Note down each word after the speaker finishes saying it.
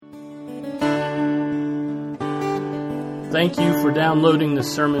Thank you for downloading this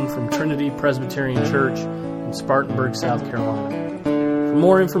sermon from Trinity Presbyterian Church in Spartanburg, South Carolina. For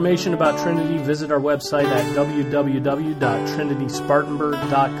more information about Trinity, visit our website at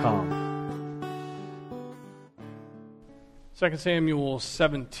www.trinityspartanburg.com. 2 Samuel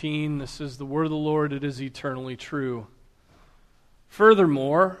 17, this is the word of the Lord, it is eternally true.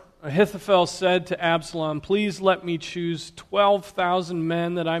 Furthermore, Ahithophel said to Absalom, "Please let me choose 12,000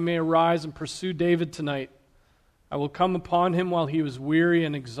 men that I may arise and pursue David tonight. I will come upon him while he is weary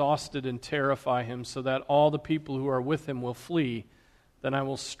and exhausted and terrify him, so that all the people who are with him will flee. Then I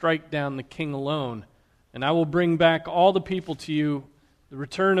will strike down the king alone, and I will bring back all the people to you. The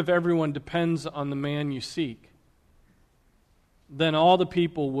return of everyone depends on the man you seek. Then all the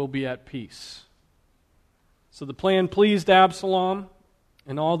people will be at peace." So the plan pleased Absalom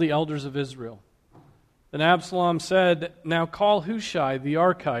and all the elders of Israel. Then Absalom said, "Now call Hushai the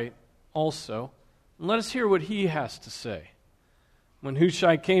Archite also, and let us hear what he has to say." When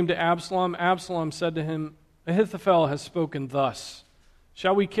Hushai came to Absalom, Absalom said to him, "Ahithophel has spoken thus.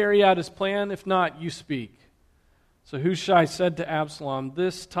 Shall we carry out his plan? If not, you speak." So Hushai said to Absalom,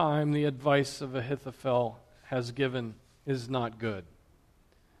 "This time the advice of Ahithophel has given is not good."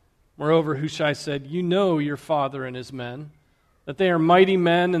 Moreover, Hushai said, "You know your father and his men, that they are mighty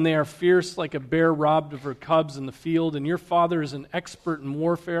men, and they are fierce like a bear robbed of her cubs in the field, and your father is an expert in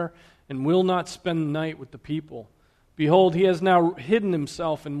warfare, and will not spend the night with the people. Behold, he has now hidden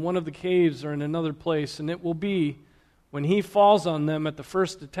himself in one of the caves or in another place, and it will be, when he falls on them at the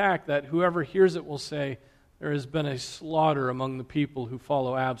first attack, that whoever hears it will say, 'There has been a slaughter among the people who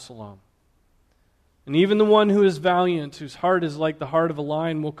follow Absalom.' And even the one who is valiant, whose heart is like the heart of a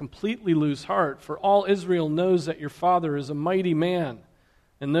lion, will completely lose heart, for all Israel knows that your father is a mighty man,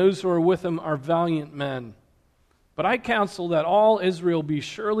 and those who are with him are valiant men. But I counsel that all Israel be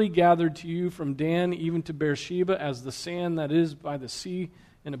surely gathered to you from Dan even to Beersheba as the sand that is by the sea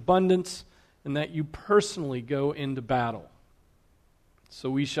in abundance, and that you personally go into battle.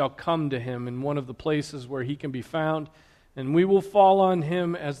 So we shall come to him in one of the places where he can be found, and we will fall on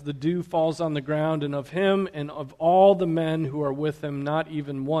him as the dew falls on the ground, and of him and of all the men who are with him not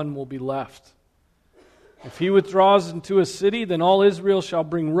even one will be left. If he withdraws into a city, then all Israel shall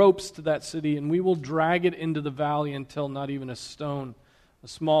bring ropes to that city, and we will drag it into the valley until not even a small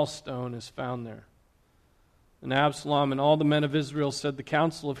stone, is found there." And Absalom and all the men of Israel said, "The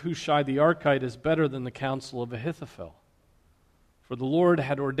counsel of Hushai the Archite is better than the counsel of Ahithophel." For the Lord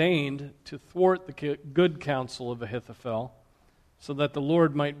had ordained to thwart the good counsel of Ahithophel, so that the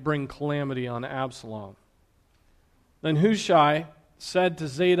Lord might bring calamity on Absalom. Then Hushai said to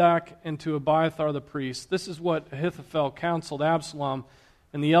Zadok and to Abiathar the priest, "This is what Ahithophel counseled Absalom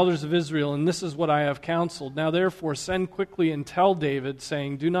and the elders of Israel, and this is what I have counseled. Now therefore send quickly and tell David,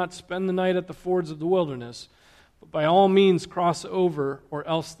 saying, 'Do not spend the night at the fords of the wilderness, but by all means cross over, or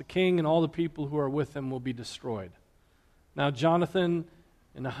else the king and all the people who are with him will be destroyed.' Now Jonathan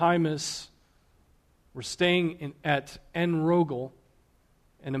and Ahimaaz were staying at En-Rogel,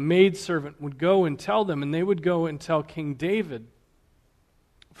 and a maidservant would go and tell them, and they would go and tell King David,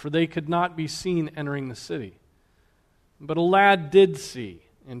 for they could not be seen entering the city. But a lad did see,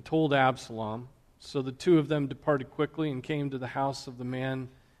 and told Absalom. So the two of them departed quickly and came to the house of the man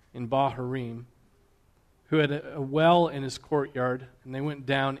in Bahurim, who had a well in his courtyard, and they went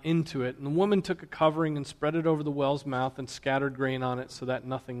down into it. And the woman took a covering and spread it over the well's mouth and scattered grain on it so that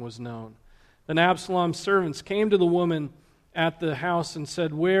nothing was known. Then Absalom's servants came to the woman at the house and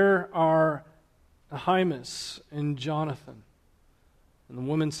said, 'Where are Ahimaaz and Jonathan?' And the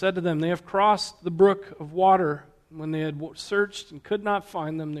woman said to them, 'They have crossed the brook of water.' When they had searched and could not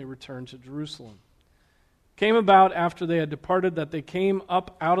find them, they returned to Jerusalem. It came about after they had departed that they came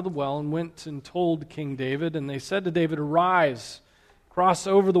up out of the well and went and told King David. And they said to David, 'Arise, cross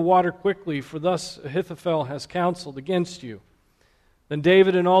over the water quickly, for thus Ahithophel has counseled against you.' Then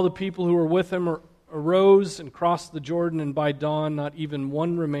David and all the people who were with him arose and crossed the Jordan, and by dawn not even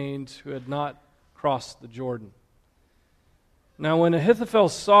one remained who had not crossed the Jordan. Now when Ahithophel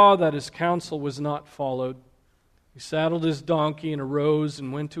saw that his counsel was not followed, he saddled his donkey and arose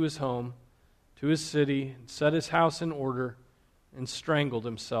and went to his home, to his city, and set his house in order, and strangled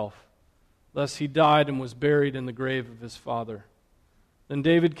himself. Thus he died and was buried in the grave of his father. Then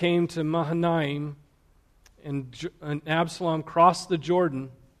David came to Mahanaim, and Absalom crossed the Jordan,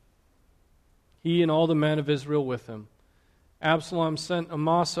 he and all the men of Israel with him. Absalom sent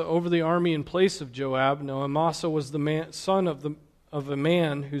Amasa over the army in place of Joab. Now Amasa was the son of a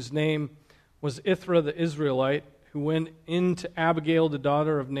man whose name was Ithra the Israelite, who went in to Abigail, the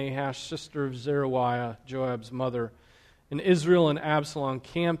daughter of Nahash, sister of Zeruiah, Joab's mother. And Israel and Absalom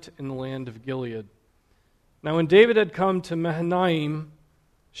camped in the land of Gilead. Now when David had come to Mahanaim,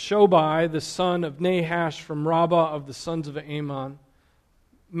 Shobai, the son of Nahash from Rabbah of the sons of Ammon,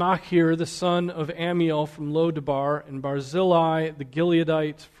 Machir, the son of Amiel from Lodabar, and Barzillai, the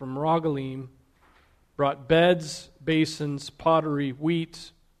Gileadite from Rogalim, brought beds, basins, pottery,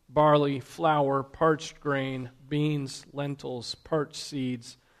 wheat, barley, flour, parched grain, beans, lentils, parched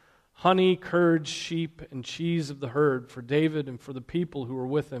seeds, honey, curds, sheep, and cheese of the herd for David and for the people who were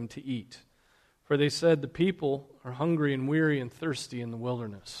with him to eat. For they said, the people are hungry and weary and thirsty in the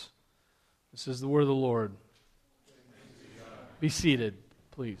wilderness. This is the word of the Lord. Be seated,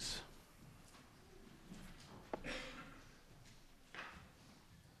 please.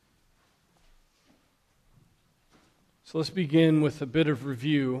 So let's begin with a bit of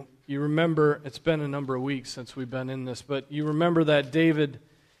review. You remember, it's been a number of weeks since we've been in this, but you remember that David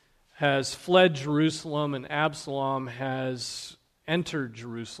has fled Jerusalem and Absalom has entered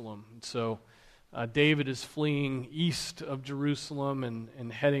Jerusalem. So David is fleeing east of Jerusalem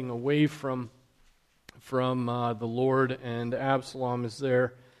and heading away from the Lord, and Absalom is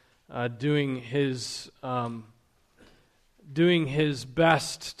there doing his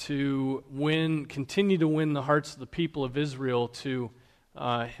best to continue to win the hearts of the people of Israel to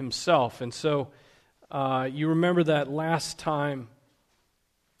himself. And so you remember that last time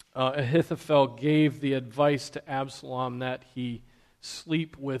Ahithophel gave the advice to Absalom that he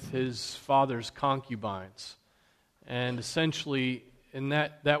sleep with his father's concubines. And essentially,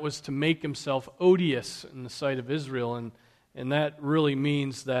 that was to make himself odious in the sight of Israel, and that really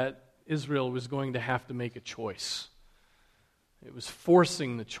means that Israel was going to have to make a choice. It was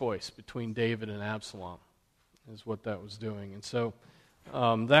forcing the choice between David and Absalom, is what that was doing. And so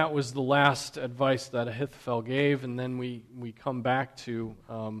that was the last advice that Ahithophel gave, and then we come back to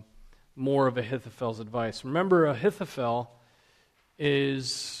more of Ahithophel's advice. Remember, Ahithophel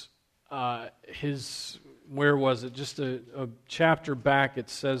is where was it? Just a chapter back, it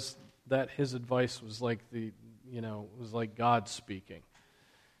says that his advice was like was like God speaking.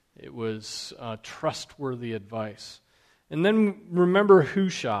 It was trustworthy advice. And then remember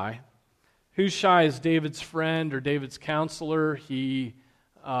Hushai. Hushai is David's friend or David's counselor.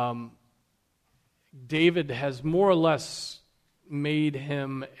 David has more or less made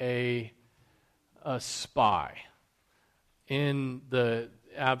him a spy in the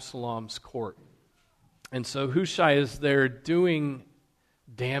Absalom's court. And so Hushai is there doing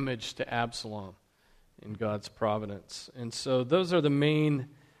damage to Absalom in God's providence. And so those are the main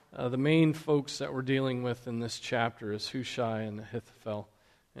folks that we're dealing with in this chapter is Hushai and Ahithophel.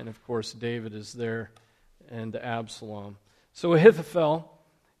 And of course David is there and Absalom. So Ahithophel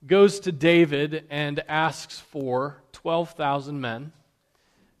goes to David and asks for 12,000 men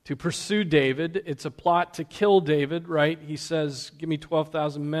to pursue David. It's a plot to kill David, right? He says, give me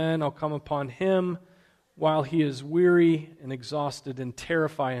 12,000 men, I'll come upon him while he is weary and exhausted and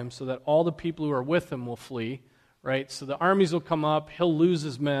terrify him so that all the people who are with him will flee, right? So the armies will come up, he'll lose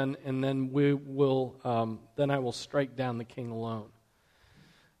his men, and then then I will strike down the king alone.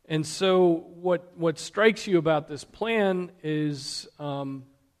 And so what strikes you about this plan is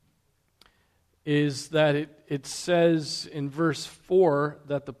that it says in verse 4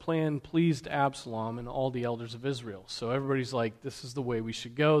 that the plan pleased Absalom and all the elders of Israel. So everybody's like, this is the way we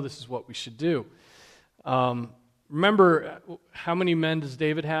should go, this is what we should do. Remember, how many men does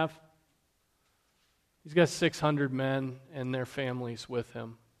David have? He's got 600 men and their families with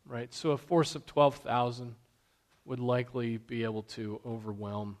him, right? So a force of 12,000 would likely be able to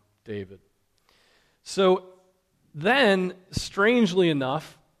overwhelm David. So then, strangely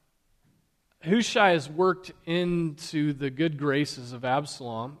enough, Hushai has worked into the good graces of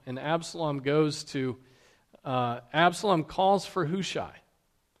Absalom, and Absalom calls for Hushai,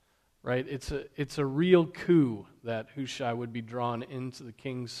 right? It's a real coup that Hushai would be drawn into the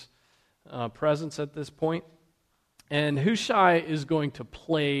king's presence at this point. And Hushai is going to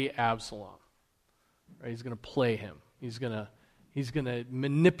play Absalom, right? He's going to play him. He's going to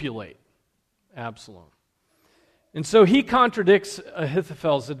manipulate Absalom. And so he contradicts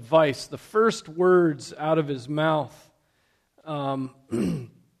Ahithophel's advice. The first words out of his mouth, when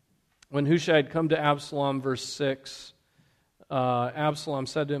Hushai had come to Absalom, verse 6, Absalom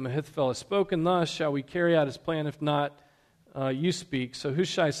said to him, Ahithophel has spoken thus, shall we carry out his plan? If not, you speak. So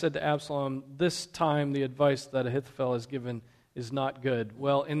Hushai said to Absalom, this time the advice that Ahithophel has given is not good.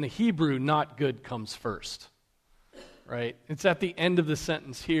 Well, in the Hebrew, not good comes first, right? It's at the end of the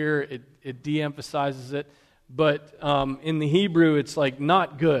sentence here. It de-emphasizes it. But in the Hebrew, it's like,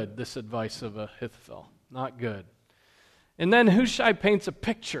 not good, this advice of Ahithophel. Not good. And then Hushai paints a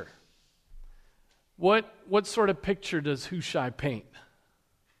picture. What sort of picture does Hushai paint?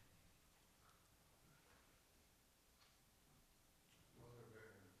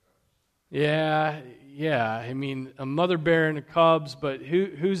 Yeah. I mean, a mother bear and a cubs, but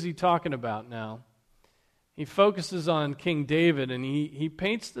who's he talking about now? He focuses on King David, and he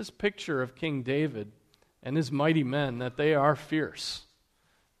paints this picture of King David and his mighty men, that they are fierce,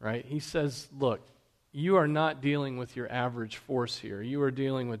 right? He says, look, you are not dealing with your average force here. You are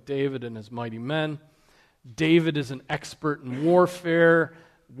dealing with David and his mighty men. David is an expert in warfare.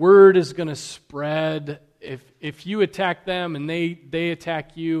 Word is going to spread. If you attack them and they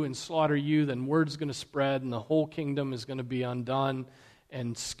attack you and slaughter you, then word's going to spread and the whole kingdom is going to be undone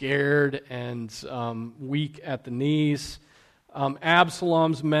and scared and weak at the knees.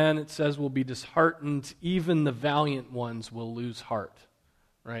 Absalom's men, it says, will be disheartened. Even the valiant ones will lose heart,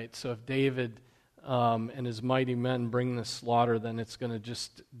 right? So if David and his mighty men bring the slaughter, then it's going to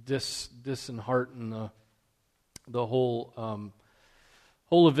just dishearten the whole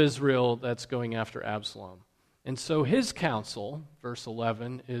of Israel that's going after Absalom. And so his counsel, verse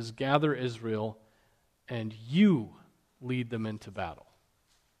 11, is gather Israel and you lead them into battle.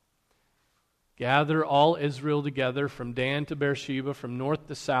 Gather all Israel together from Dan to Beersheba, from north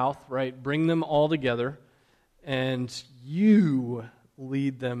to south, right? Bring them all together, and you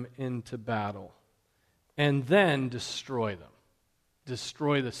lead them into battle. And then destroy them.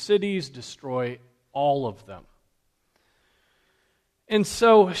 Destroy the cities, destroy all of them. And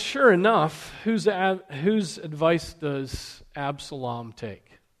so, sure enough, whose advice does Absalom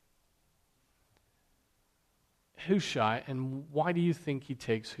take? Hushai. And why do you think he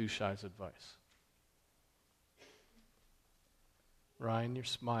takes Hushai's advice? Ryan, you're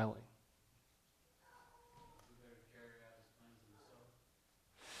smiling.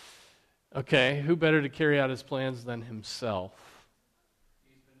 Okay, who better to carry out his plans than himself?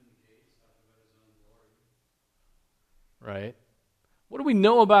 He's been in the case, talking about his own glory. Right. What do we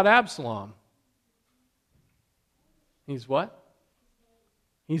know about Absalom? He's what?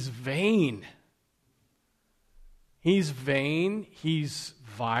 He's vain. He's vain. He's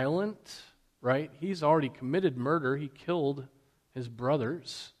violent, right? He's already committed murder. He killed his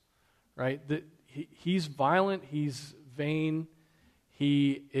brothers, right? He's violent. He's vain.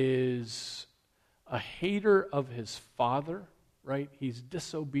 He is a hater of his father, right? He's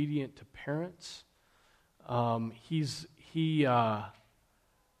disobedient to parents. In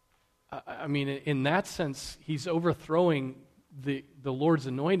that sense, he's overthrowing the Lord's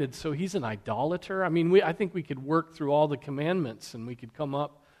anointed, so he's an idolater. I think we could work through all the commandments and we could come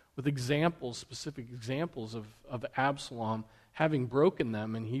up with examples, specific examples of Absalom having broken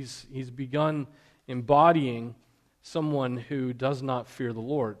them, and he's begun embodying someone who does not fear the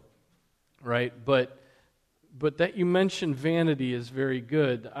Lord, right? But that you mentioned vanity is very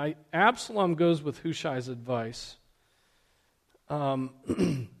good. Absalom goes with Hushai's advice. And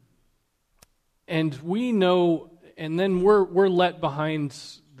we know, and then we're let behind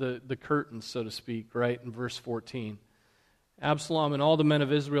the curtain, so to speak, right, in verse 14. Absalom and all the men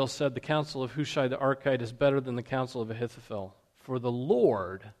of Israel said, the counsel of Hushai the Archite is better than the counsel of Ahithophel. For the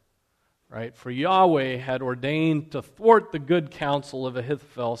Lord, right, for Yahweh had ordained to thwart the good counsel of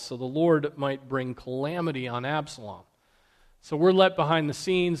Ahithophel, so the Lord might bring calamity on Absalom. So we're let behind the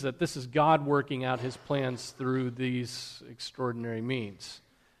scenes that this is God working out his plans through these extraordinary means.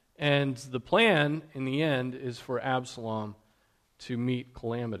 And the plan, in the end, is for Absalom to meet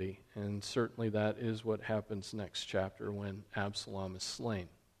calamity. And certainly that is what happens next chapter when Absalom is slain.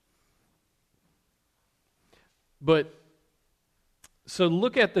 But, so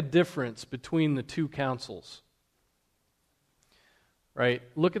look at the difference between the two counsels. Right?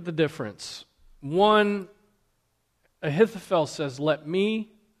 Look at the difference. One, Ahithophel says, let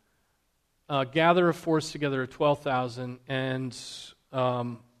me gather a force together of 12,000 and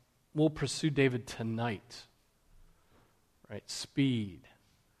we'll pursue David tonight. Right? Speed,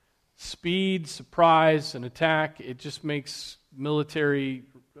 surprise, and attack. It just makes military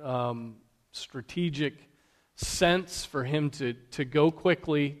strategic sense for him to go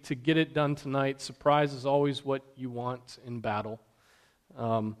quickly, to get it done tonight. Surprise is always what you want in battle.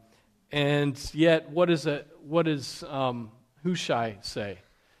 And yet, what does Hushai say?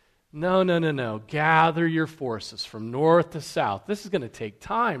 No. Gather your forces from north to south. This is going to take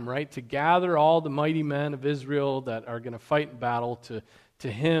time, right? To gather all the mighty men of Israel that are going to fight in battle to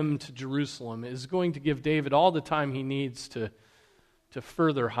him, to Jerusalem, is going to give David all the time he needs to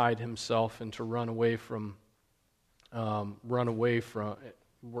further hide himself and to run away from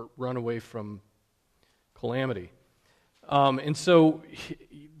calamity. And so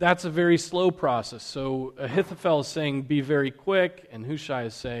that's a very slow process. So Ahithophel is saying, be very quick, and Hushai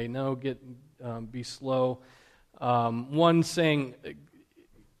is saying, no, be slow. One saying,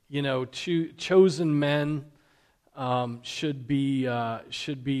 chosen men, should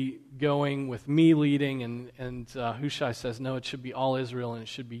be going with me leading, and Hushai says, no, it should be all Israel, and it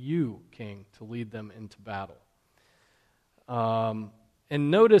should be you, king, to lead them into battle.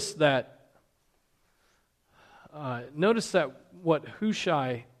 And notice that what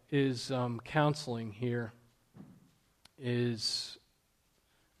Hushai is counseling here is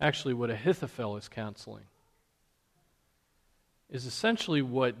actually what Ahithophel is counseling. Is essentially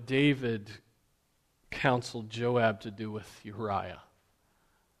what David counseled Joab to do with Uriah,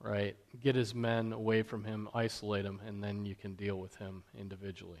 right? Get his men away from him, isolate him, and then you can deal with him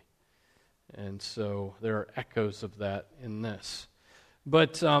individually. And so there are echoes of that in this.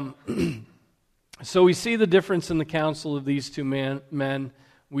 But so we see the difference in the counsel of these two men.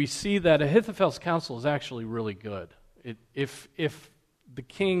 We see that Ahithophel's counsel is actually really good. If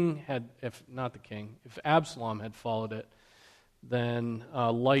Absalom had followed it, then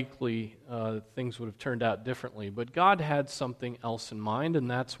likely things would have turned out differently. But God had something else in mind, and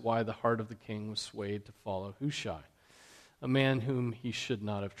that's why the heart of the king was swayed to follow Hushai, a man whom he should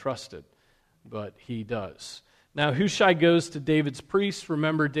not have trusted, but he does. Now Hushai goes to David's priests.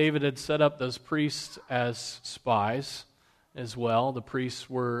 Remember, David had set up those priests as spies as well. The priests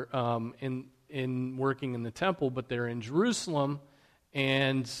were in working in the temple, but they're in Jerusalem,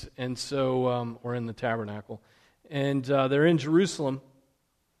 and so or in the tabernacle. And they're in Jerusalem,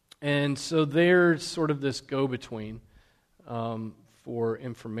 and so they're sort of this go-between for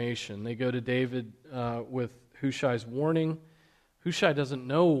information. They go to David with Hushai's warning. Hushai doesn't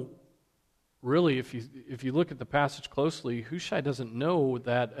know, really, if you look at the passage closely, Hushai doesn't know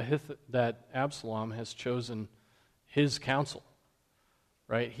that Absalom has chosen his counsel,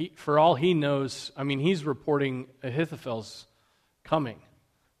 right? For all he knows, he's reporting Ahithophel's coming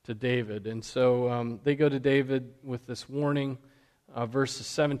to David. And so they go to David with this warning. Verses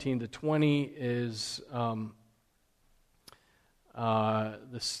 17 to 20 is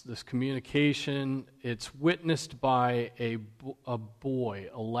this communication. It's witnessed by a boy,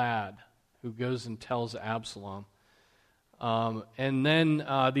 a lad, who goes and tells Absalom. And then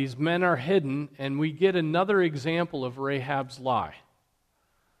these men are hidden, and we get another example of Rahab's lie.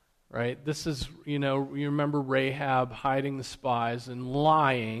 Right? This is, you remember Rahab hiding the spies and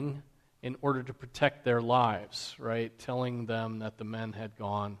lying in order to protect their lives, right? Telling them that the men had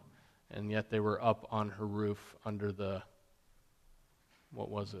gone, and yet they were up on her roof under the, what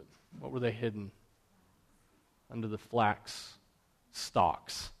was it? What were they hidden? Under the flax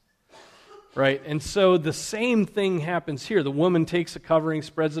stalks. Right? And so the same thing happens here. The woman takes a covering,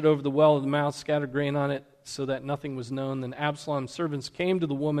 spreads it over the well of the mouth, scattered grain on it, so that nothing was known. Then Absalom's servants came to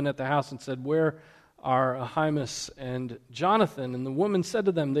the woman at the house and said, "Where are Ahimaaz and Jonathan?" And the woman said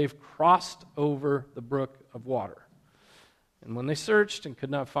to them, "They've crossed over the brook of water." And when they searched and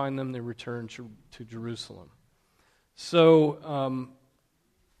could not find them, they returned to Jerusalem. So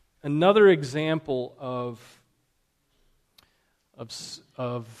another example of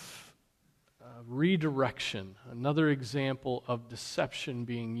redirection, another example of deception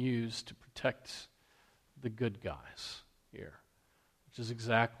being used to protect the good guys here, which is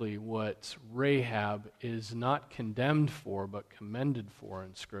exactly what Rahab is not condemned for, but commended for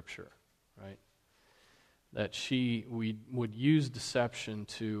in Scripture, right? That we would use deception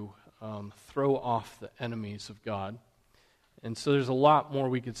to throw off the enemies of God. And so there's a lot more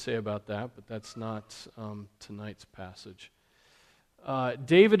we could say about that, but that's not tonight's passage.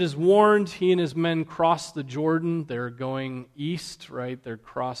 David is warned. He and his men cross the Jordan. They're going east, right? They're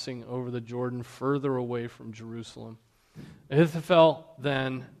crossing over the Jordan further away from Jerusalem. Ahithophel,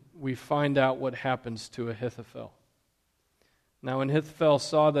 then, we find out what happens to Ahithophel. Now, when Ahithophel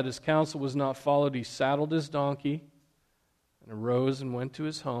saw that his counsel was not followed, he saddled his donkey and arose and went to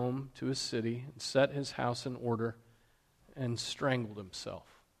his home, to his city, and set his house in order and strangled himself.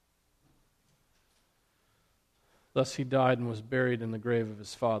 Thus he died and was buried in the grave of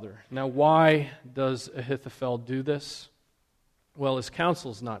his father. Now, why does Ahithophel do this? Well, his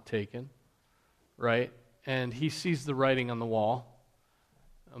counsel's not taken, right? And he sees the writing on the wall.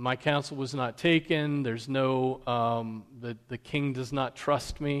 My counsel was not taken. There's no, the king does not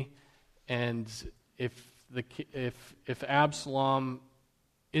trust me. And if Absalom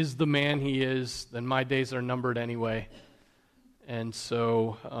is the man he is, then my days are numbered anyway. And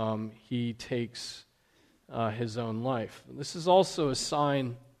so he takes his own life. This is also a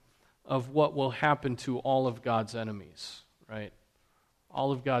sign of what will happen to all of God's enemies, right?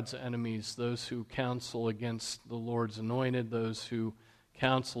 All of God's enemies, those who counsel against the Lord's anointed, those who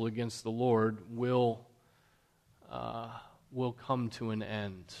counsel against the Lord, will come to an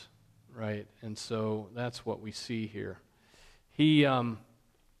end, right? And so that's what we see here. I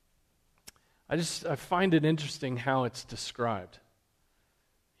I find it interesting how it's described.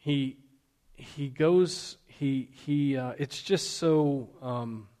 He goes, it's just so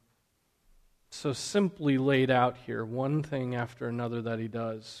simply laid out here, one thing after another that he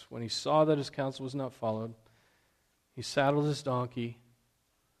does. When he saw that his counsel was not followed, he saddled his donkey,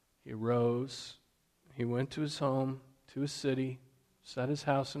 he rose, he went to his home, to his city, set his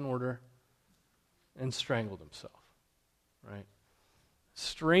house in order, and strangled himself. Right?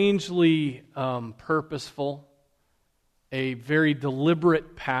 Strangely purposeful, a very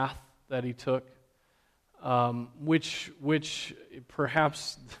deliberate path that he took, which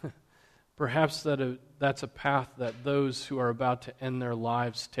perhaps that's a path that those who are about to end their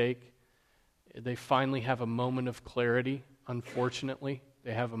lives take. They finally have a moment of clarity, unfortunately.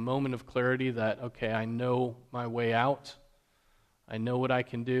 They have a moment of clarity that, okay, I know my way out. I know what I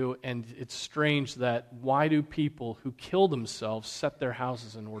can do. And it's strange that why do people who kill themselves set their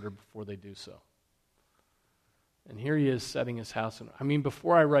houses in order before they do so? And here he is setting his house in order. I mean,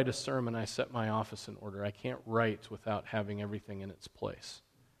 before I write a sermon, I set my office in order. I can't write without having everything in its place.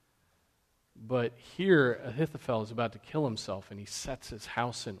 But here, Ahithophel is about to kill himself, and he sets his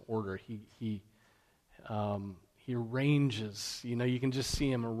house in order. He arranges. You can just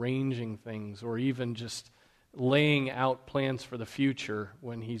see him arranging things, or even just laying out plans for the future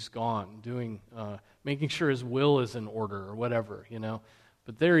when he's gone, making sure his will is in order or whatever.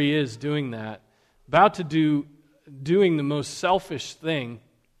 But there he is doing that, about to doing the most selfish thing,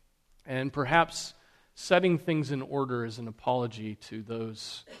 and perhaps setting things in order as an apology to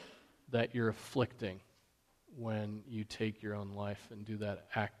those that you're afflicting when you take your own life and do that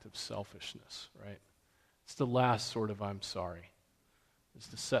act of selfishness, right? It's the last sort of I'm sorry, is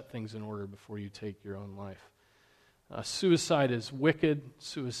to set things in order before you take your own life. Suicide is wicked.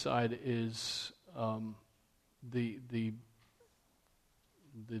 Suicide is the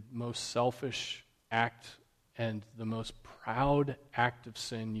most selfish act and the most proud act of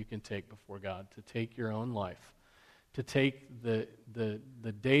sin you can take before God, to take your own life, to take the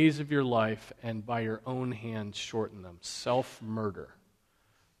days of your life and by your own hands shorten them. Self-murder,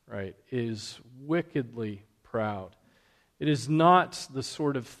 right, is wickedly proud. It is not the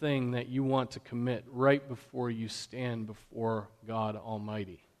sort of thing that you want to commit right before you stand before God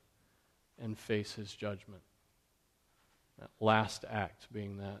Almighty and face His judgment. That last act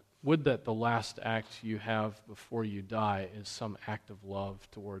being that. Would that the last act you have before you die is some act of love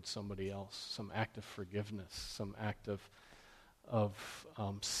towards somebody else, some act of forgiveness, some act of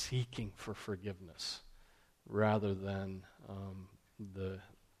seeking for forgiveness, rather than the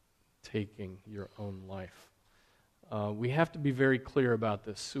taking your own life. We have to be very clear about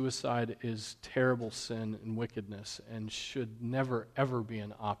this. Suicide is terrible sin and wickedness and should never, ever be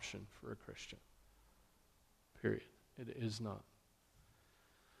an option for a Christian. Period. It is not.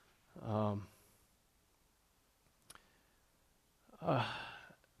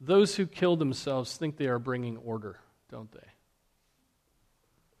 Those who kill themselves think they are bringing order, don't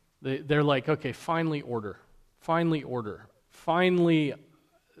they? They're like, okay, finally order. Finally order. Finally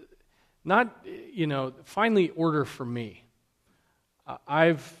order for me.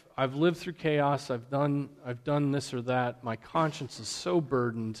 I've lived through chaos. I've done this or that. My conscience is so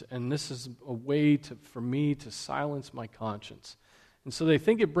burdened, and this is a way for me to silence my conscience. And so they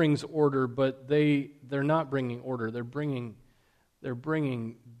think it brings order, but they're not bringing order. They're bringing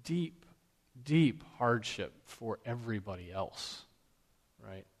deep, deep hardship for everybody else,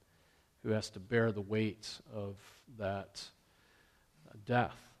 right? Who has to bear the weight of that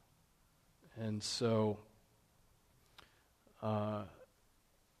death. And so,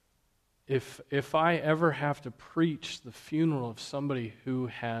 if I ever have to preach the funeral of somebody who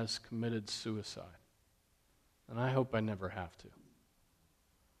has committed suicide, and I hope I never have to,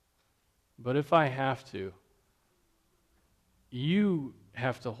 but if I have to, you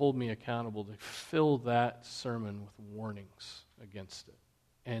have to hold me accountable to fill that sermon with warnings against it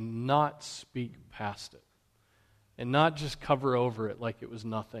and not speak past it and not just cover over it like it was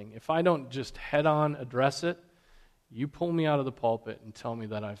nothing. If I don't just head-on address it, you pull me out of the pulpit and tell me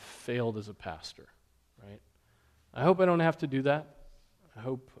that I've failed as a pastor, right? I hope I don't have to do that. I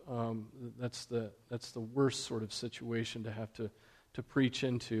hope that's the worst sort of situation to have to preach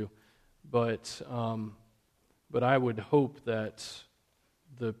into. But I would hope that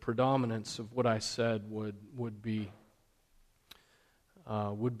the predominance of what I said would be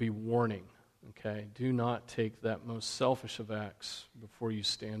warning. Okay, do not take that most selfish of acts before you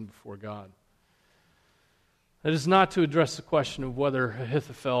stand before God. That is not to address the question of whether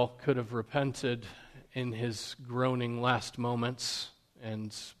Ahithophel could have repented in his groaning last moments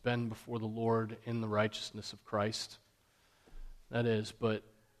and been before the Lord in the righteousness of Christ. That is, but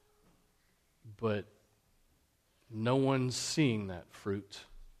but no one's seeing that fruit,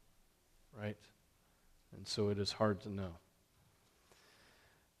 right? And so it is hard to know.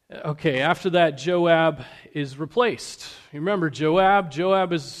 Okay, after that, Joab is replaced. You remember Joab?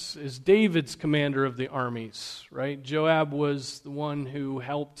 Joab is David's commander of the armies, right? Joab was the one who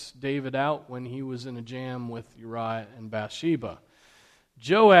helped David out when he was in a jam with Uriah and Bathsheba.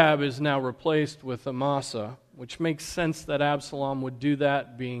 Joab is now replaced with Amasa, which makes sense that Absalom would do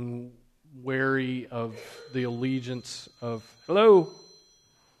that, being wary of the allegiance of... Hello?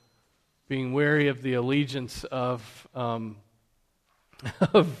 Being wary of the allegiance of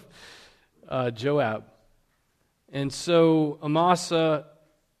Joab. And so Amasa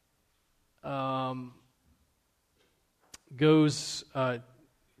goes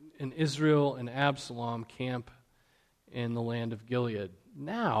in Israel and Absalom camp in the land of Gilead.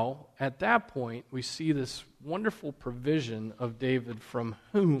 Now, at that point, we see this wonderful provision of David from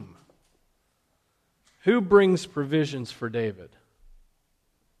whom? Who brings provisions for David?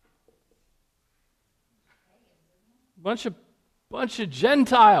 Bunch of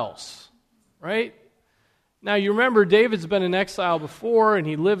Gentiles, right? Now you remember David's been in exile before, and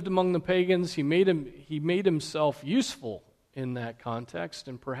he lived among the pagans. He made himself useful in that context,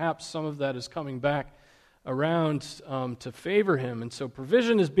 and perhaps some of that is coming back around to favor him. And so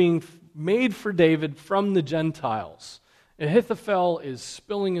provision is being made for David from the Gentiles. Ahithophel is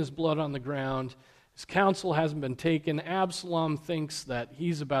spilling his blood on the ground. His counsel hasn't been taken. Absalom thinks that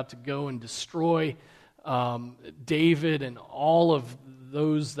he's about to go and destroy David and all of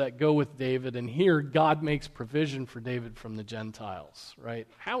those that go with David, and here God makes provision for David from the Gentiles, right?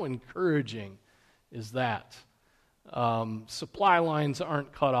 How encouraging is that? Supply lines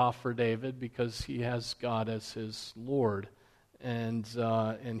aren't cut off for David because he has God as his Lord, and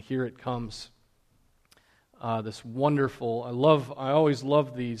here it comes. This wonderful. I always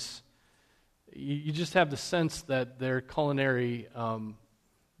love these. You just have the sense that their culinary.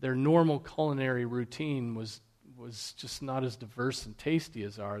 Their normal culinary routine was just not as diverse and tasty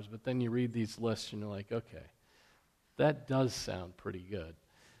as ours, but then you read these lists and you're like, okay, that does sound pretty good.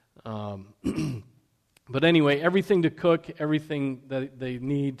 But anyway, everything to cook, everything that they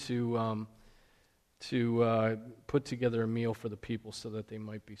need to put together a meal for the people so that they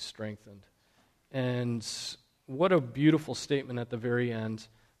might be strengthened. And what a beautiful statement at the very end.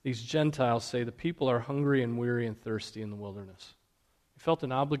 These Gentiles say, the people are hungry and weary and thirsty in the wilderness. Felt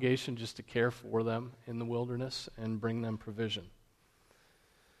an obligation just to care for them in the wilderness and bring them provision.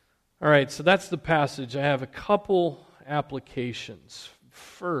 All right, so that's the passage. I have a couple applications.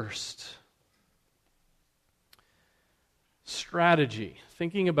 First, strategy.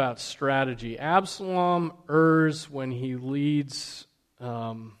 Thinking about strategy. Absalom errs when he leads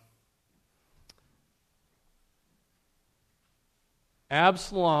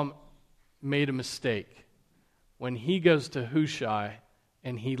Absalom made a mistake when he goes to Hushai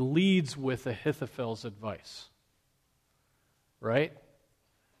and he leads with Ahithophel's advice. Right?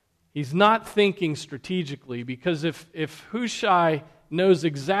 He's not thinking strategically, because if Hushai knows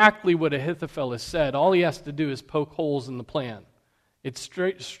exactly what Ahithophel has said, all he has to do is poke holes in the plan. It's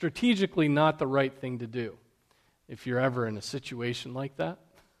strategically not the right thing to do if you're ever in a situation like that.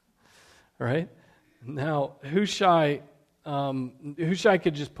 Right? Now, Hushai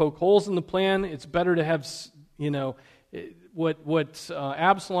could just poke holes in the plan. It's better to have, what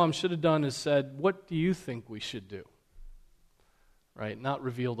Absalom should have done is said, what do you think we should do? Right? Not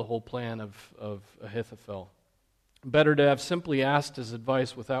reveal the whole plan of Ahithophel. Better to have simply asked his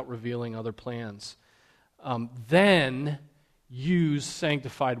advice without revealing other plans. Then use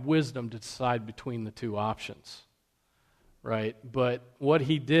sanctified wisdom to decide between the two options. Right? But what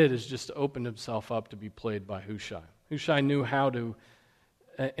he did is just opened himself up to be played by Hushai. Hushai knew how to,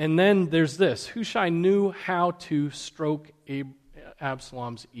 and then there's this, Hushai knew how to stroke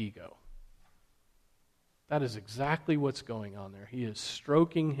Absalom's ego. That is exactly what's going on there. He is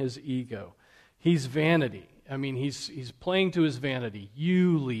stroking his ego. He's vanity. I mean, he's playing to his vanity.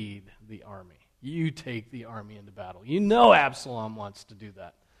 You lead the army. You take the army into battle. You know Absalom wants to do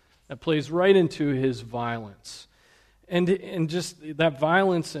that. That plays right into his violence. And just that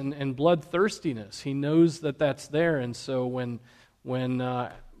violence and bloodthirstiness, he knows that that's there. And so when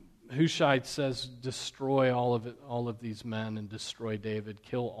Hushai says, destroy all of these men and destroy David,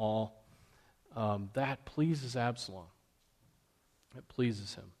 kill all, that pleases Absalom. It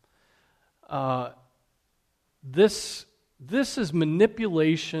pleases him. This is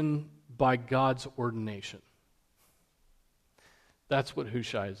manipulation by God's ordination. That's what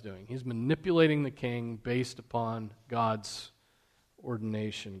Hushai is doing. He's manipulating the king based upon God's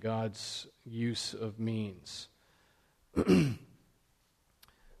ordination, God's use of means.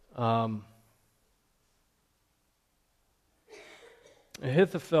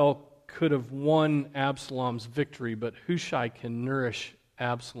 Ahithophel could have won Absalom's victory, but Hushai can nourish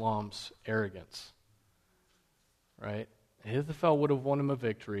Absalom's arrogance. Right? Ahithophel would have won him a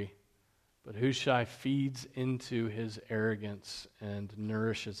victory, but Hushai feeds into his arrogance and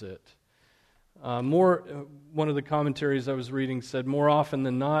nourishes it. One of the commentaries I was reading said, more often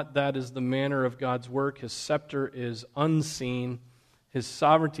than not, that is the manner of God's work. His scepter is unseen, His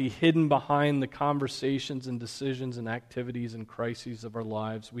sovereignty hidden behind the conversations and decisions and activities and crises of our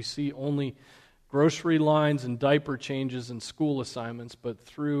lives. We see only grocery lines and diaper changes and school assignments, but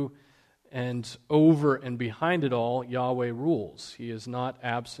through and over and behind it all, Yahweh rules. He is not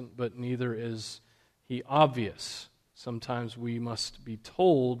absent, but neither is He obvious. Sometimes we must be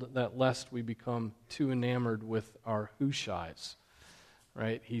told that lest we become too enamored with our Hushais.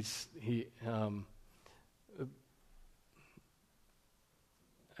 Right?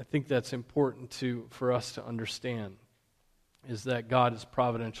 I think that's important for us to understand, is that God is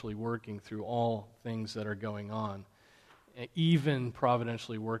providentially working through all things that are going on, even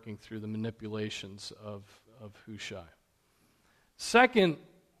providentially working through the manipulations of Hushai. Second,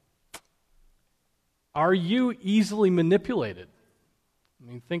 are you easily manipulated? I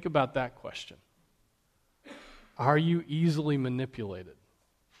mean, think about that question. Are you easily manipulated?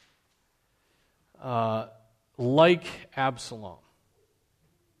 Like Absalom.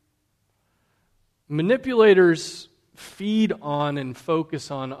 Manipulators feed on and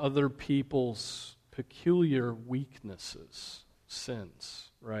focus on other people's peculiar weaknesses, sins,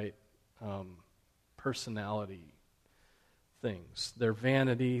 right? Personality things. Their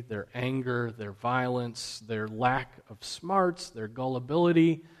vanity, their anger, their violence, their lack of smarts, their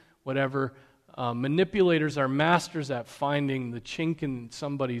gullibility, whatever. Manipulators are masters at finding the chink in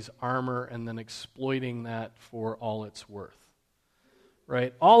somebody's armor and then exploiting that for all it's worth.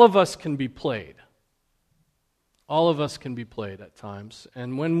 Right? All of us can be played. All of us can be played at times.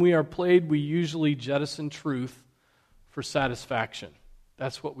 And when we are played, we usually jettison truth for satisfaction.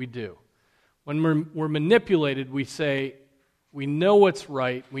 That's what we do. When we're manipulated, we say, we know what's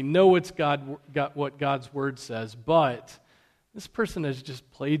right, we know what God's Word says, but this person has just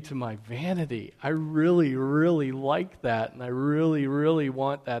played to my vanity. I really, really like that, and I really, really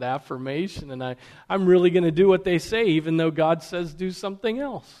want that affirmation, and I'm really going to do what they say, even though God says do something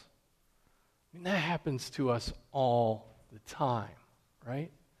else. I mean, that happens to us all the time,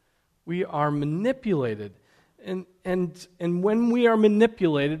 right? We are manipulated. And when we are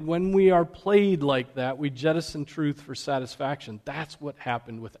manipulated, when we are played like that, we jettison truth for satisfaction. That's what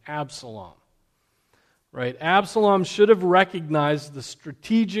happened with Absalom. Right? Absalom should have recognized the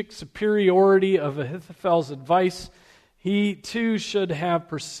strategic superiority of Ahithophel's advice. He too should have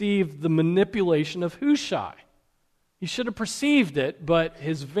perceived the manipulation of Hushai. He should have perceived it, but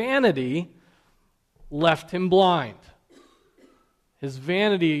his vanity left him blind. His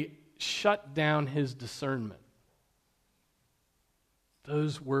vanity shut down his discernment.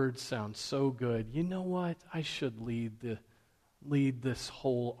 Those words sound so good. You know what? I should lead this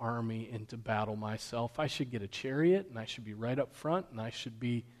whole army into battle myself. I should get a chariot, and I should be right up front, and I should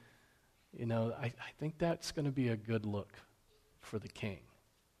be, I think that's going to be a good look for the king.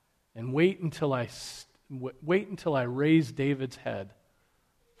 And wait until I raise David's head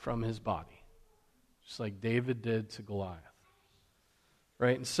from his body. Just like David did to Goliath.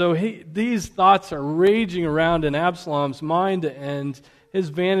 Right? And so these thoughts are raging around in Absalom's mind, and his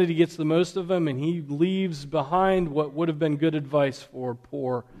vanity gets the most of him, and he leaves behind what would have been good advice for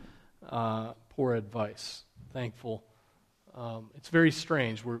poor advice. Thankful. It's very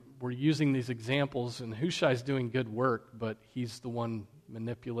strange. We're using these examples, and Hushai's doing good work, but he's the one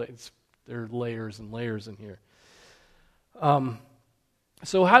manipulating. There are layers and layers in here.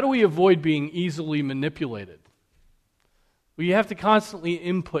 So how do we avoid being easily manipulated? Well, you have to constantly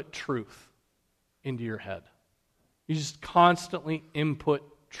input truth into your head. You just constantly input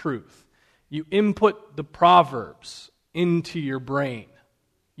truth. You input the Proverbs into your brain.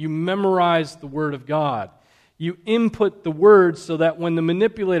 You memorize the Word of God. You input the Word so that when the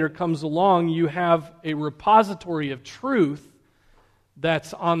manipulator comes along, you have a repository of truth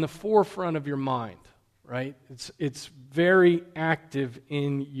that's on the forefront of your mind. Right? It's very active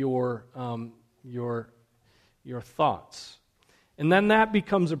in your thoughts. And then that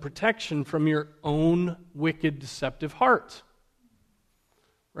becomes a protection from your own wicked, deceptive heart.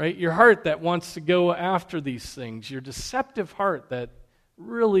 Right? Your heart that wants to go after these things. Your deceptive heart that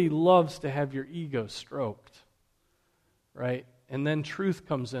really loves to have your ego stroked. Right? And then truth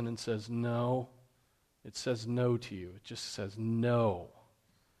comes in and says no. It says no to you. It just says no.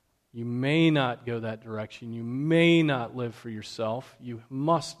 You may not go that direction. You may not live for yourself. You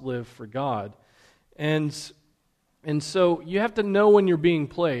must live for God. And And so you have to know when you're being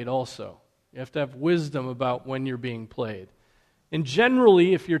played also. You have to have wisdom about when you're being played. And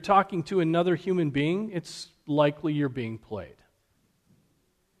generally, if you're talking to another human being, it's likely you're being played.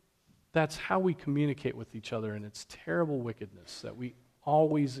 That's how we communicate with each other, and it's terrible wickedness that we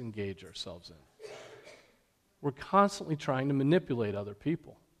always engage ourselves in. We're constantly trying to manipulate other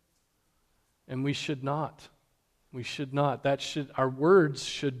people. And we should not. We should not. Our words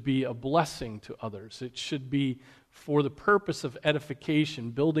should be a blessing to others. It should be for the purpose of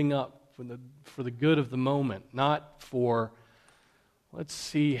edification, building up for the good of the moment, not for, let's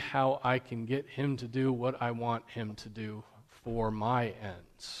see how I can get him to do what I want him to do for my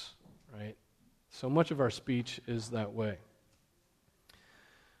ends, right? So much of our speech is that way.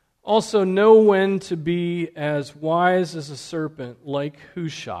 Also, know when to be as wise as a serpent, like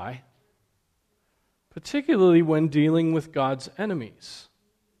Hushai, particularly when dealing with God's enemies.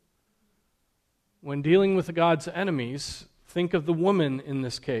 When dealing with God's enemies, think of the woman in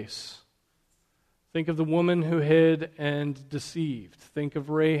this case. Think of the woman who hid and deceived. Think of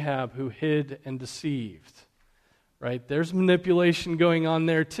Rahab who hid and deceived. Right? There's manipulation going on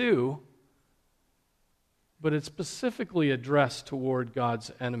there too, but it's specifically addressed toward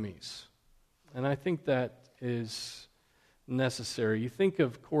God's enemies. And I think that is necessary. You think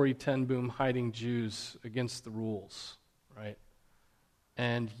of Corrie ten Boom hiding Jews against the rules, right?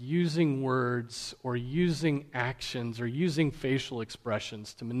 And using words or using actions or using facial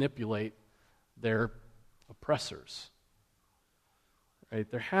expressions to manipulate their oppressors. Right?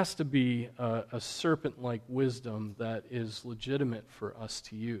 There has to be a serpent-like wisdom that is legitimate for us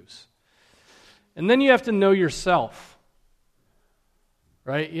to use. And then you have to know yourself.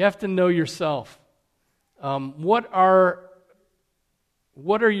 Right? You have to know yourself. What are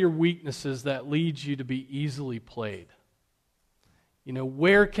your weaknesses that lead you to be easily played? You know,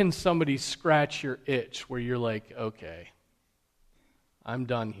 where can somebody scratch your itch where you're like, okay, I'm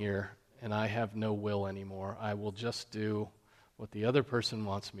done here and I have no will anymore. I will just do what the other person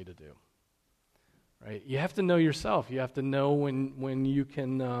wants me to do. Right? You have to know yourself. You have to know when you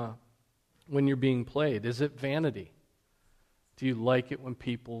can, when you're being played. Is it vanity? Do you like it when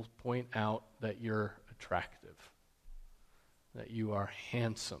people point out that you're attractive? That you are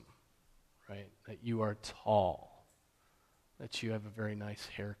handsome, right? That you are tall, that you have a very nice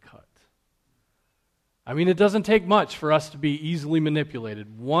haircut. I mean, it doesn't take much for us to be easily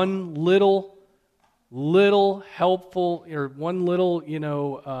manipulated. One little helpful, or one little,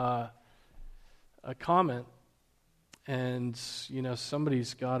 a comment, and,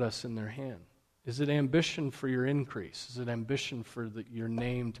 somebody's got us in their hand. Is it ambition for your increase? Is it ambition for your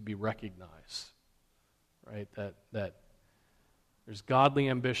name to be recognized? Right? That there's godly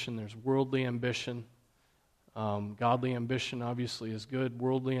ambition, there's worldly ambition. Godly ambition obviously is good.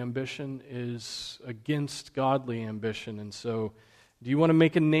 Worldly ambition is against godly ambition. And so, do you want to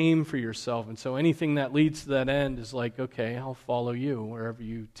make a name for yourself? And so anything that leads to that end is like, okay, I'll follow you wherever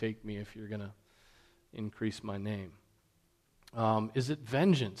you take me if you're going to increase my name. Is it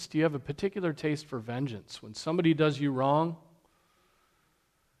vengeance? Do you have a particular taste for vengeance? When somebody does you wrong,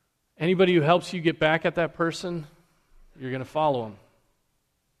 anybody who helps you get back at that person, you're going to follow them.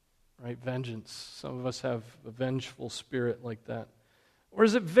 Right? Vengeance. Some of us have a vengeful spirit like that. Or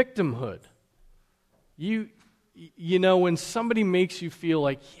is it victimhood? When somebody makes you feel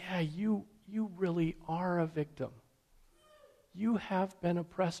like, yeah, you really are a victim. You have been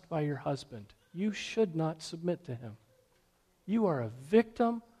oppressed by your husband. You should not submit to him. You are a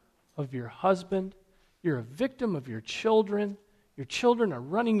victim of your husband. You're a victim of your children. Your children are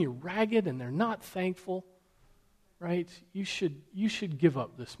running you ragged and they're not thankful. Right? You should give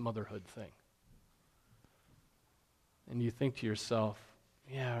up this motherhood thing. And you think to yourself,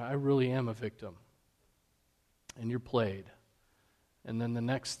 yeah, I really am a victim. And you're played. And then the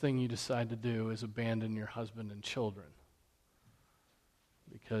next thing you decide to do is abandon your husband and children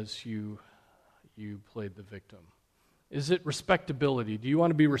because you played the victim. Is it respectability? Do you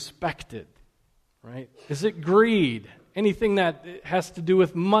want to be respected? Right? Is it greed? Anything that has to do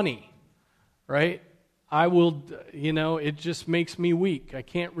with money? Right? I will, it just makes me weak. I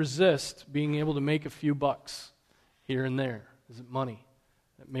can't resist being able to make a few bucks here and there. Is it money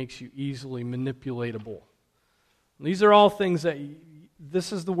that makes you easily manipulatable? And these are all things that,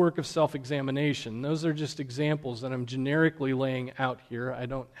 this is the work of self-examination. Those are just examples that I'm generically laying out here.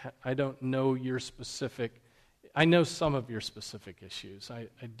 I don't know your specific, I know some of your specific issues. I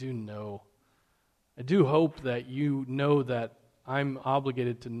do hope that you know that I'm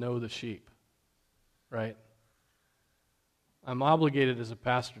obligated to know the sheep. Right? I'm obligated as a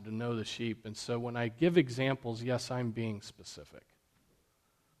pastor to know the sheep, and so when I give examples, yes, I'm being specific.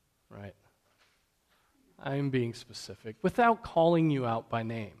 Right? I'm being specific without calling you out by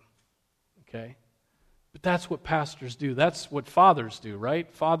name. Okay? But that's what pastors do. That's what fathers do,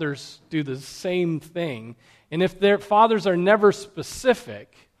 right? Fathers do the same thing. And if their fathers are never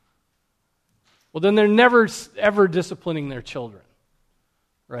specific, well, then they're never ever disciplining their children,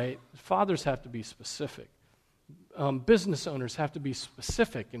 right? Fathers have to be specific. Business owners have to be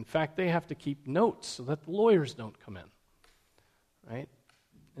specific. In fact, they have to keep notes so that the lawyers don't come in, right?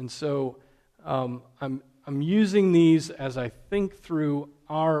 And so I'm using these as I think through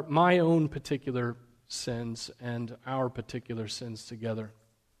my own particular sins and our particular sins together.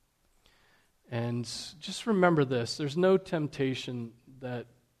 And just remember this, there's no temptation that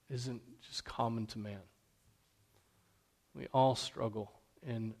isn't just common to man. We all struggle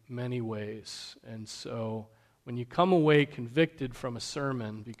in many ways. And so when you come away convicted from a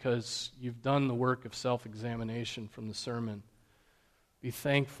sermon because you've done the work of self-examination from the sermon, be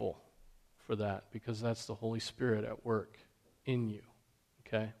thankful for that, because that's the Holy Spirit at work in you.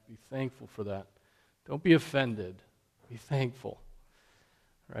 Okay? Be thankful for that. Don't be offended. Be thankful.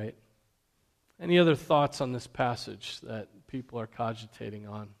 Right? Any other thoughts on this passage that people are cogitating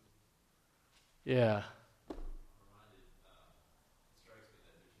on? Yeah.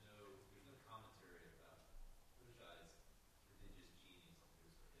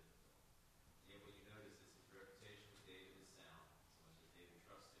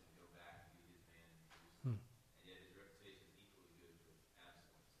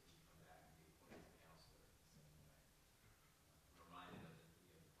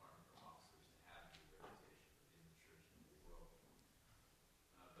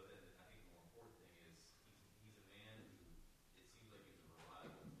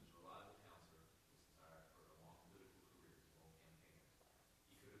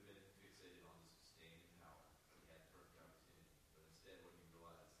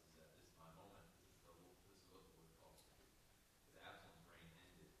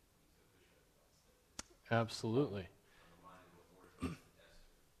 Absolutely.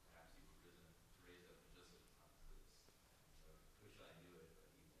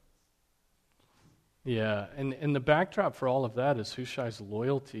 Yeah, and the backdrop for all of that is Hushai's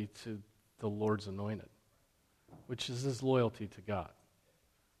loyalty to the Lord's anointed, which is his loyalty to God,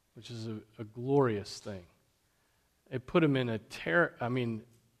 which is a glorious thing. It put him in it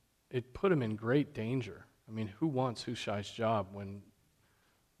put him in great danger. I mean, who wants Hushai's job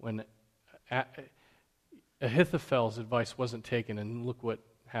when Ahithophel's advice wasn't taken, and look what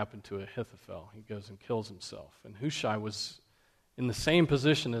happened to Ahithophel. He goes and kills himself. And Hushai was in the same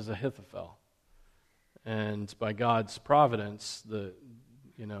position as Ahithophel. And by God's providence,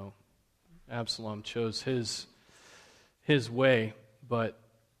 Absalom chose his way. But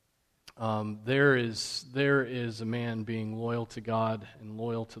there is a man being loyal to God and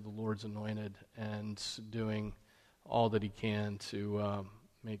loyal to the Lord's anointed and doing all that he can to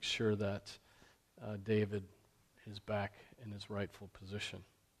make sure that David is back in his rightful position.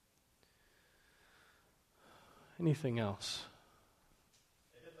 Anything else?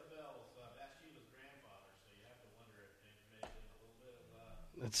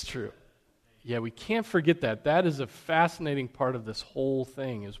 That's true. Yeah, we can't forget that. That is a fascinating part of this whole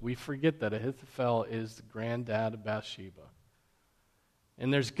thing, is we forget that Ahithophel is the granddad of Bathsheba.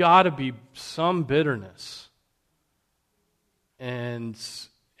 And there's got to be some bitterness. And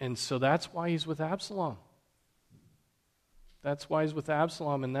so that's why he's with Absalom. That's why he's with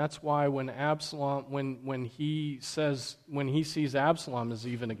Absalom, and that's why when he sees Absalom is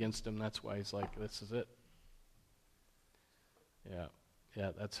even against him, that's why he's like, this is it.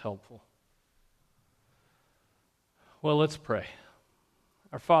 Yeah, that's helpful. Well, let's pray.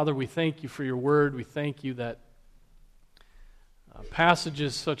 Our Father, we thank you for your word. We thank you that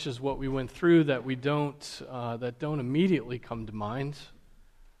passages such as what we went through that don't immediately come to mind,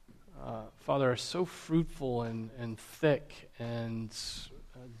 Father, are so fruitful and thick and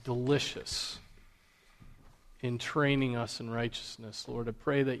delicious in training us in righteousness. Lord, I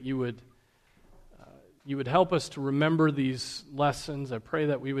pray that you would help us to remember these lessons. I pray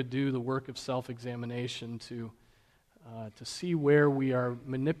that we would do the work of self-examination to see where we are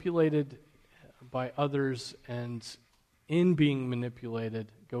manipulated by others, and in being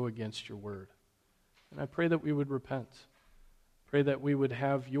manipulated, go against your word. And I pray that we would repent. Pray that we would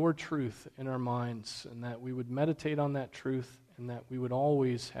have your truth in our minds, and that we would meditate on that truth, and that we would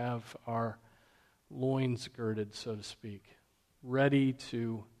always have our loins girded, so to speak, ready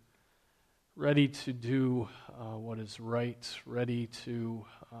to do what is right, ready to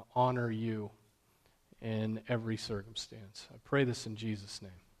honor you in every circumstance. I pray this in Jesus'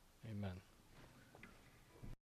 name. Amen.